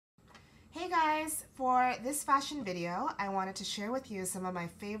guys, for this fashion video, I wanted to share with you some of my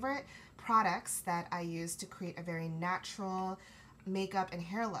favorite products that I use to create a very natural makeup and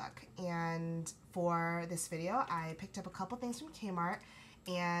hair look. And for this video, I picked up a couple things from Kmart,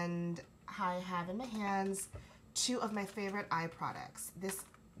 and I have in my hands two of my favorite eye products.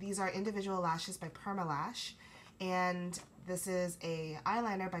 These are individual lashes by Permalash, and this is a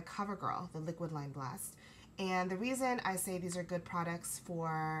eyeliner by CoverGirl, the Liquid Line Blast. And the reason I say these are good products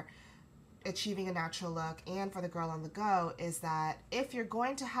for achieving a natural look and for the girl on the go is that if you're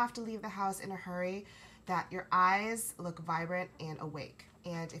going to have to leave the house in a hurry, that your eyes look vibrant and awake.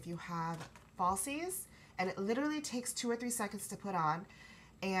 And if you have falsies, and it literally takes 2 or 3 seconds to put on,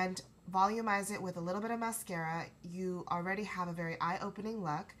 and volumize it with a little bit of mascara, you already have a very eye-opening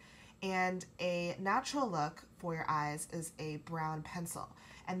look. And a natural look for your eyes is a brown pencil.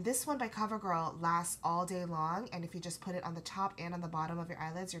 And this one by CoverGirl lasts all day long, and if you just put it on the top and on the bottom of your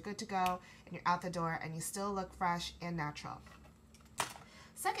eyelids, you're good to go, and you're out the door, and you still look fresh and natural.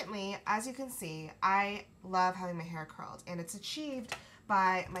 Secondly, as you can see, I love having my hair curled, and it's achieved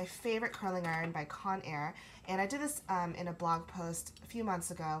by my favorite curling iron by Conair. And I did this in a blog post a few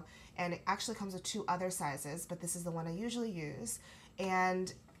months ago, and it actually comes with 2 other sizes, but this is the one I usually use.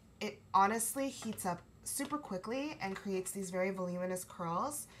 And it honestly heats up super quickly and creates these very voluminous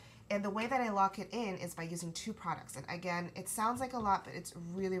curls. And the way that I lock it in is by using 2 products. And again, it sounds like a lot, but it's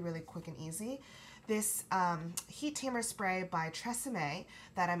really, really quick and easy. This heat tamer spray by Tresemme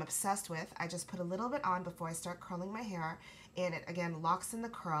that I'm obsessed with, I just put a little bit on before I start curling my hair, and it again locks in the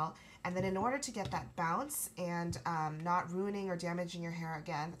curl. And then in order to get that bounce and not ruining or damaging your hair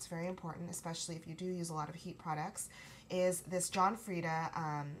again, that's very important, especially if you do use a lot of heat products, is this John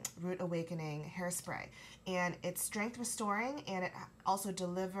Frieda Root Awakening hairspray. And it's strength restoring, and it also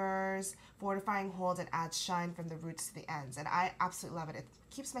delivers fortifying hold and adds shine from the roots to the ends. And I absolutely love it. It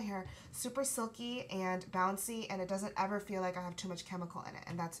keeps my hair super silky and bouncy, and it doesn't ever feel like I have too much chemical in it,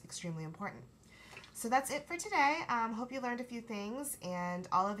 and that's extremely important. So that's it for today. Hope you learned a few things, and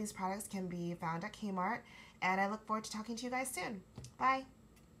all of these products can be found at Kmart, and I look forward to talking to you guys soon. Bye!